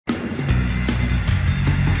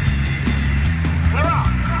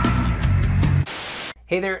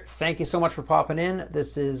Hey there, thank you so much for popping in.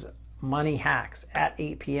 This is Money Hacks at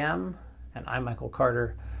 8 p.m. and I'm Michael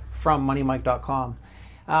Carter from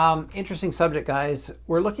MoneyMike.com. Interesting subject, guys.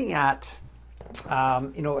 We're looking at, how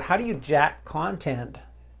do you jack content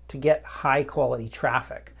to get high quality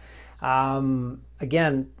traffic?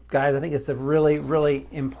 Again, guys, I think it's a really, really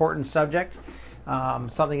important subject.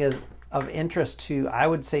 Something is of interest to, I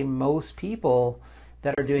would say, most people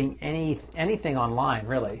that are doing anything online,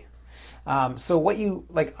 really. So what you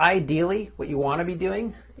ideally, what you want to be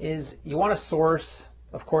doing is you want to source,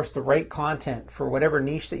 of course, the right content for whatever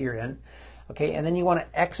niche that you're in, okay, and then you want to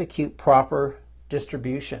execute proper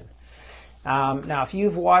distribution. Now, if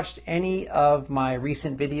you've watched any of my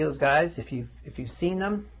recent videos, guys, if you've seen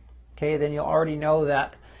them, okay, then you'll already know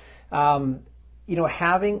that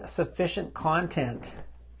having sufficient content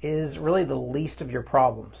is really the least of your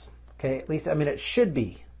problems. Okay, at least, I mean, it should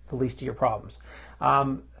be the least of your problems.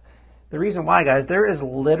 The reason why, guys, there's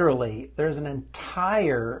an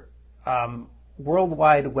entire World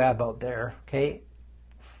Wide Web out there, okay,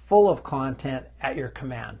 full of content at your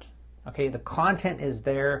command. Okay, the content is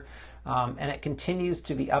there, and it continues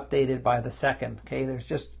to be updated by the second. Okay, there's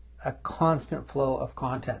just a constant flow of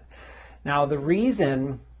content. Now, the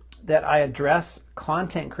reason that I address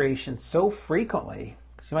content creation so frequently,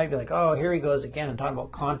 because you might be like, oh, here he goes again talking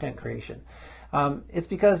about content creation. It's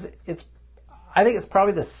because I think it's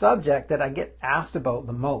probably the subject that I get asked about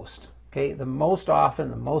the most. Okay, the most often,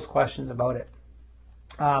 the most questions about it.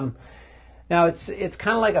 Now it's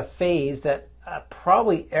kind of like a phase that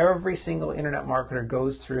probably every single internet marketer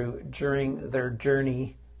goes through during their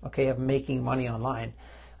journey, okay, of making money online.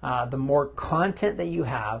 The more content that you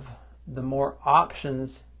have, the more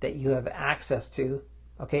options that you have access to,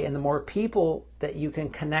 okay, and the more people that you can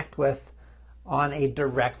connect with on a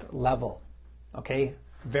direct level. Okay,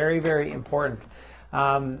 very, very important.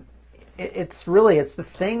 It's the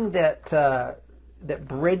thing that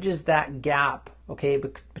bridges that gap, okay,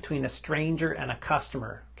 between a stranger and a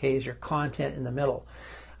customer. Okay, is your content in the middle,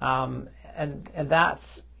 and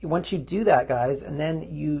that's once you do that, guys, and then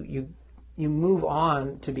you move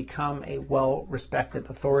on to become a well-respected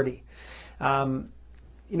authority.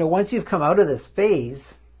 Once you've come out of this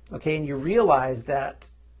phase, okay, and you realize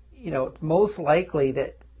that it's most likely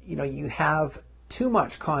that you have too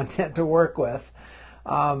much content to work with,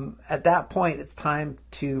 at that point it's time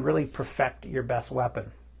to really perfect your best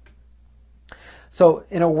weapon. So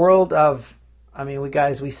in a world of,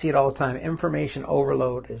 we see it all the time, information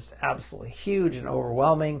overload is absolutely huge and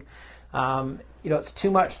overwhelming. It's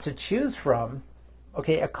too much to choose from.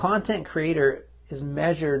 Okay, a content creator is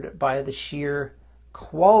measured by the sheer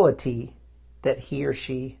quality that he or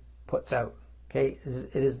she puts out. Okay,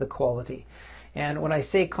 it is the quality. And when I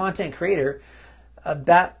say content creator,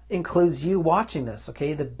 that includes you watching this,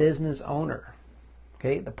 okay, the business owner,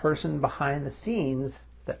 okay, the person behind the scenes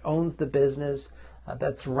that owns the business,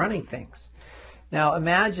 that's running things. Now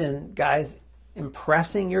imagine, guys,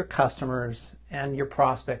 impressing your customers and your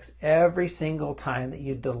prospects every single time that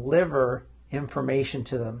you deliver information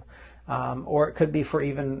to them, or it could be for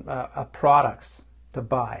even products to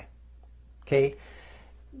buy, okay.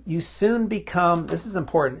 You soon become, this is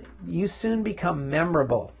important, you soon become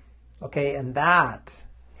memorable. Okay, and that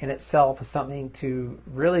in itself is something to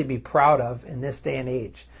really be proud of in this day and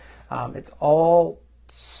age. It's all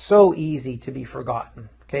so easy to be forgotten.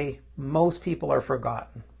 Okay, most people are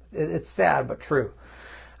forgotten. It's sad but true.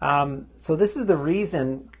 So this is the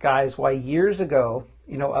reason, guys, why years ago,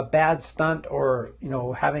 a bad stunt or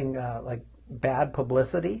having like bad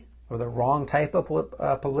publicity or the wrong type of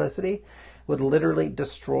publicity would literally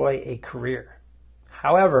destroy a career.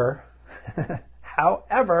 However,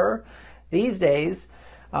 these days,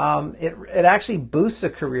 it actually boosts a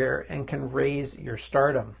career and can raise your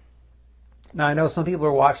stardom. Now, I know some people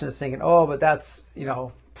are watching this thinking, oh, but that's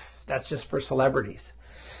just for celebrities.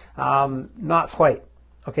 Not quite.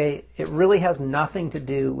 Okay, it really has nothing to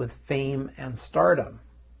do with fame and stardom.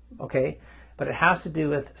 Okay, but it has to do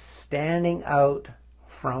with standing out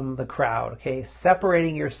from the crowd. Okay,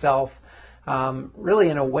 separating yourself really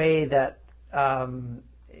in a way that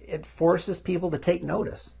it forces people to take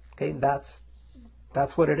notice. Okay, that's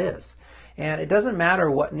what it is. And it doesn't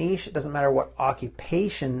matter what niche, it doesn't matter what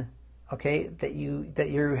occupation, okay, that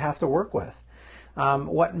you have to work with.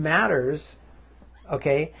 What matters,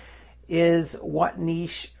 okay, is what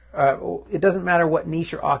niche. It doesn't matter what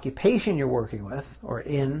niche or occupation you're working with or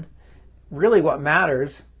in. Really, what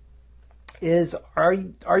matters is are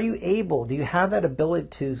you able? Do you have that ability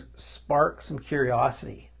to spark some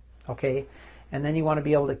curiosity? Okay. and then you want to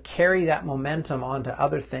be able to carry that momentum onto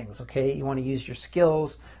other things. Okay, you want to use your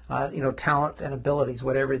skills, talents and abilities,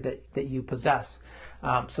 whatever that you possess.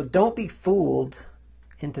 So don't be fooled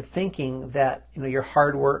into thinking that your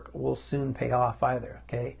hard work will soon pay off either.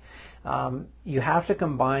 Okay, you have to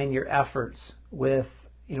combine your efforts with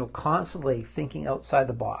constantly thinking outside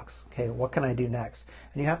the box. Okay, what can I do next?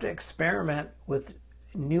 And you have to experiment with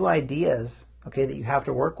new ideas. Okay, that you have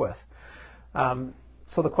to work with.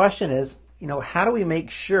 So the question is, how do we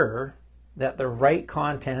make sure that the right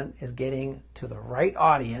content is getting to the right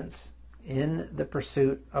audience in the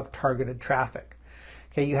pursuit of targeted traffic?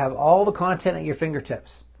 Okay, you have all the content at your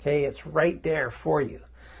fingertips. Okay, it's right there for you.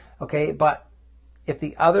 Okay, but if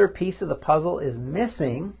the other piece of the puzzle is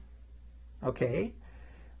missing, okay,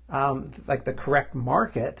 like the correct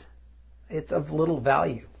market, it's of little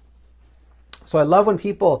value. So I love when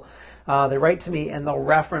people, they write to me and they'll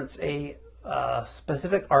reference a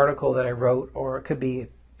specific article that I wrote, or it could be,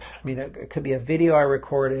 it could be a video I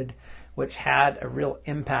recorded which had a real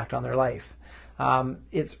impact on their life.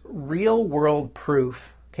 It's real world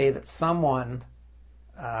proof, okay, that someone,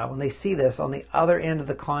 when they see this on the other end of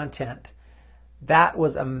the content, that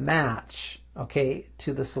was a match, okay,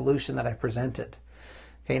 to the solution that I presented.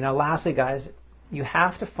 Okay, now lastly, guys, you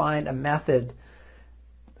have to find a method.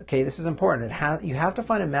 Okay, this is important. You have to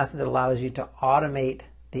find a method that allows you to automate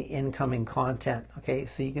the incoming content. Okay,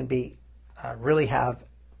 so you can be really have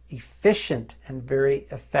efficient and very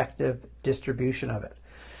effective distribution of it.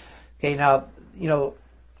 Okay, now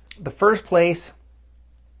the first place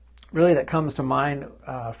really that comes to mind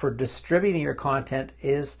for distributing your content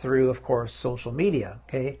is through, of course, social media.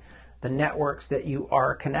 Okay, the networks that you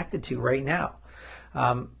are connected to right now.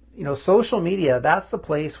 Social media, that's the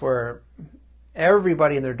place where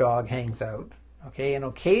everybody and their dog hangs out. Okay, and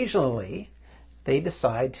occasionally they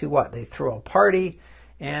decide to what? They throw a party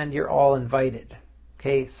and you're all invited.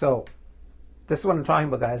 Okay, so this is what I'm talking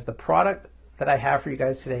about, guys. The product that I have for you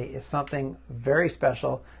guys today is something very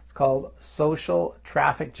special. It's called Social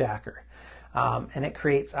Traffic Jacker. And it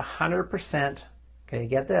creates 100%, okay,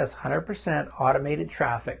 get this, 100% automated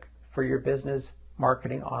traffic for your business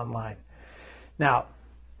marketing online. Now,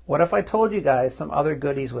 what if I told you guys some other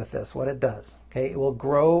goodies with this, what it does? Okay, it will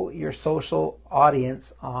grow your social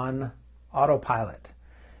audience on autopilot.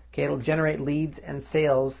 Okay, it'll generate leads and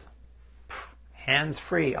sales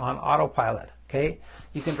hands-free on autopilot. Okay,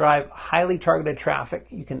 you can drive highly targeted traffic.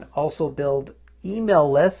 You can also build email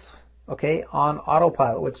lists, okay, on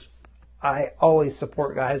autopilot, which I always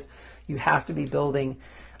support, guys. You have to be building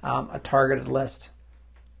a targeted list.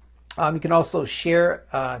 You can also share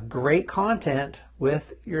great content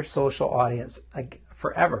with your social audience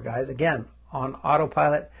forever, guys. Again, on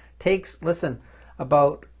autopilot. Takes, listen,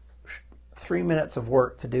 about 3 minutes of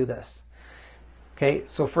work to do this. Okay,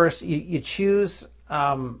 so first you choose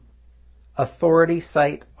authority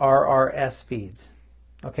site RSS feeds.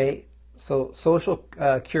 Okay, so social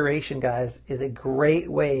curation, guys, is a great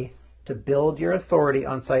way to build your authority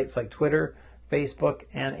on sites like Twitter, Facebook,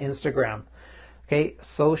 and Instagram. Okay,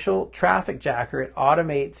 Social Traffic Jacker, it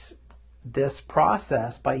automates this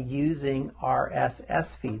process by using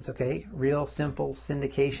RSS feeds, okay, real simple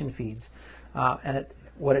syndication feeds. And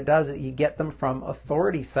what it does is you get them from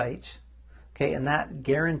authority sites, okay, and that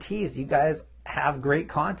guarantees you guys have great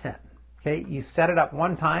content. Okay, you set it up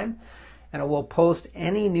one time and it will post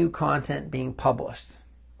any new content being published.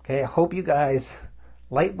 Okay, I hope you guys,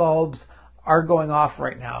 light bulbs are going off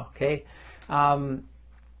right now. Okay,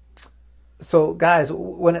 so guys,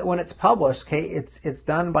 when it's published, okay, it's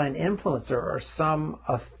done by an influencer or some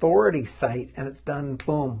authority site, and it's done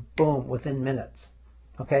boom, boom, within minutes.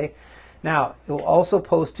 Okay, now it will also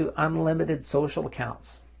post to unlimited social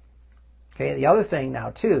accounts. Okay, the other thing now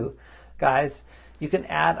too, guys, you can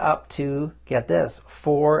add up to, get this,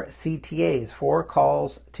 4 CTAs, 4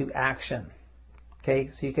 calls to action. Okay,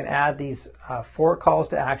 so you can add these 4 calls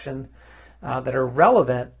to action that are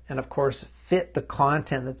relevant and of course fit the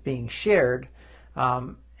content that's being shared,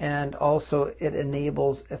 and also it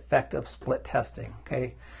enables effective split testing.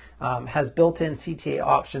 Okay, has built-in CTA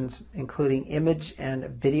options including image and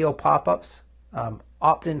video pop-ups,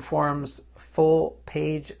 opt-in forms, full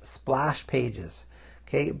page splash pages,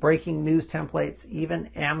 okay, breaking news templates, even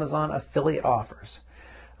Amazon affiliate offers.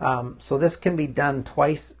 So this can be done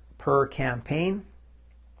twice per campaign.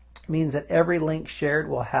 It means that every link shared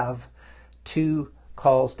will have 2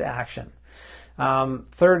 calls to action.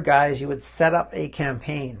 Third, guys, you would set up a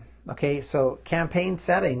campaign. Okay, so campaign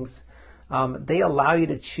settings, they allow you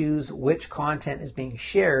to choose which content is being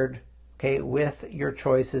shared, okay, with your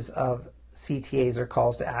choices of CTAs, or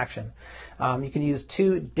calls to action. You can use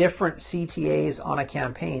 2 different CTAs on a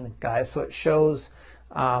campaign, guys. So it shows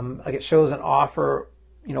like it shows an offer,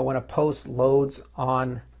 when a post loads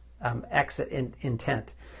on exit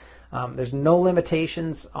intent. There's no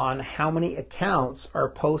limitations on how many accounts are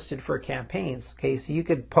posted for campaigns. Okay, so you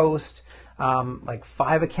could post like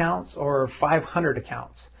 5 accounts or 500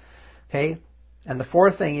 accounts. Okay, and the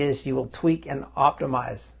fourth thing is you will tweak and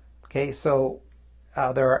optimize. Okay, so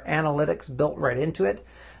there are analytics built right into it.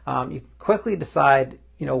 You quickly decide,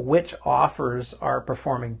 which offers are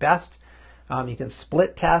performing best. You can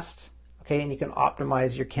split test. Okay, and you can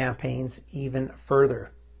optimize your campaigns even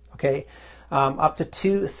further. Okay, up to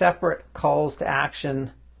 2 separate calls to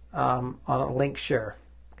action on a link share.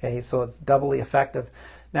 Okay, so it's doubly effective.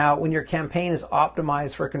 Now, when your campaign is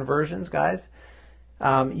optimized for conversions, guys,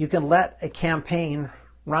 you can let a campaign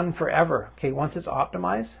run forever. Okay, once it's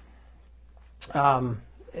optimized,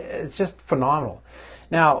 it's just phenomenal.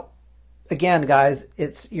 Now, again, guys,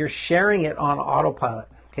 you're sharing it on Autopilot.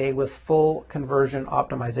 Okay, with full conversion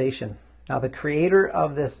optimization. Now, the creator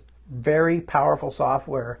of this very powerful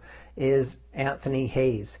software is Anthony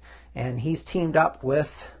Hayes, and he's teamed up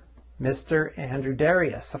with Mr. Andrew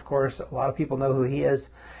Darius. Of course, a lot of people know who he is,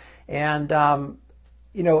 and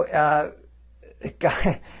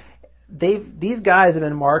these guys have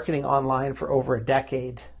been marketing online for over a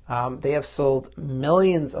decade. They have sold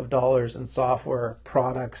millions of dollars in software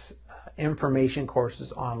products, information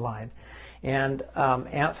courses online, and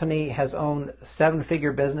Anthony has owned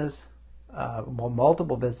 7-figure business.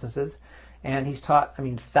 Multiple businesses, and he's taught,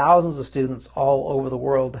 thousands of students all over the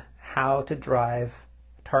world how to drive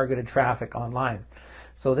targeted traffic online.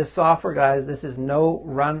 So this software, guys, this is no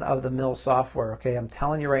run-of-the-mill software. Okay, I'm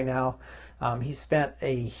telling you right now, he spent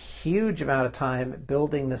a huge amount of time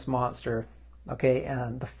building this monster. Okay,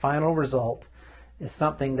 and the final result is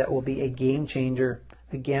something that will be a game changer,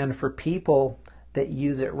 again, for people that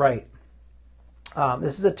use it right.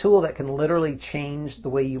 This is a tool that can literally change the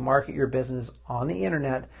way you market your business on the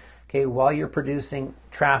internet, okay, while you're producing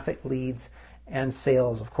traffic, leads, and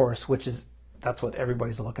sales, of course, that's what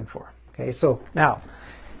everybody's looking for. Okay, so now,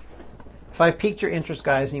 if I've piqued your interest,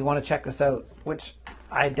 guys, and you want to check this out, which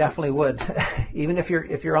I definitely would, even if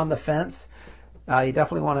you're on the fence, you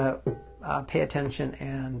definitely want to pay attention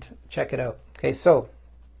and check it out. Okay, so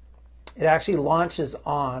it actually launches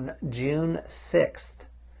on June 6th.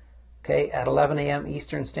 Okay, at 11 a.m.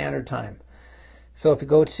 Eastern Standard Time. So if you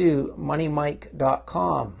go to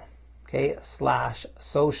moneymike.com, okay,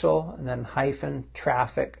 /social and then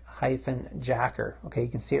 -Traffic-Jacker. Okay, you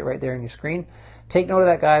can see it right there on your screen. Take note of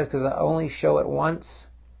that, guys, because I only show it once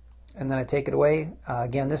and then I take it away.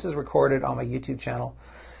 Again, this is recorded on my YouTube channel.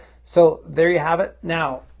 So there you have it.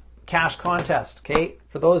 Now, cash contest. Okay,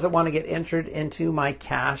 for those that want to get entered into my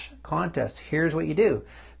cash contest, here's what you do.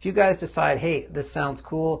 If you guys decide, hey, this sounds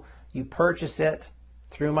cool, you purchase it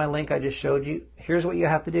through my link I just showed you, here's what you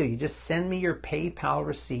have to do. You just send me your PayPal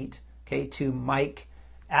receipt, okay, to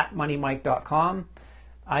mike@moneymike.com.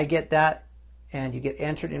 I get that, and you get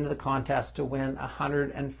entered into the contest to win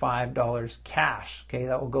 $105 cash. Okay,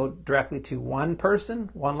 that will go directly to one person,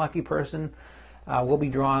 one lucky person will be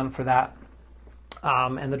drawn for that.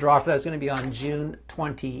 And the draw for that is going to be on June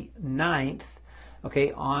 29th,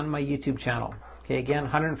 okay, on my YouTube channel. Okay, again,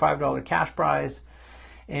 $105 cash prize.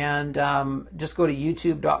 And just go to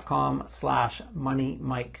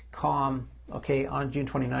youtube.com/moneymike.com, okay, on June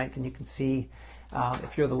 29th, and you can see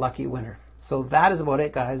if you're the lucky winner. So that is about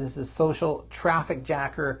it, guys. This is Social Traffic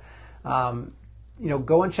Jacker.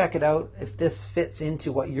 Go and check it out. If this fits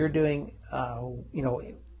into what you're doing,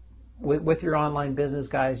 with your online business,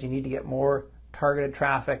 guys, you need to get more targeted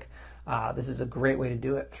traffic. This is a great way to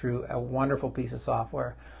do it through a wonderful piece of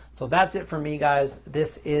software. So that's it for me, guys.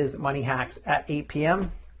 This is Money Hacks at 8 p.m.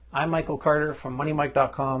 I'm Michael Carter from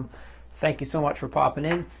moneymike.com. Thank you so much for popping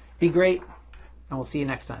in. Be great, and we'll see you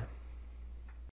next time.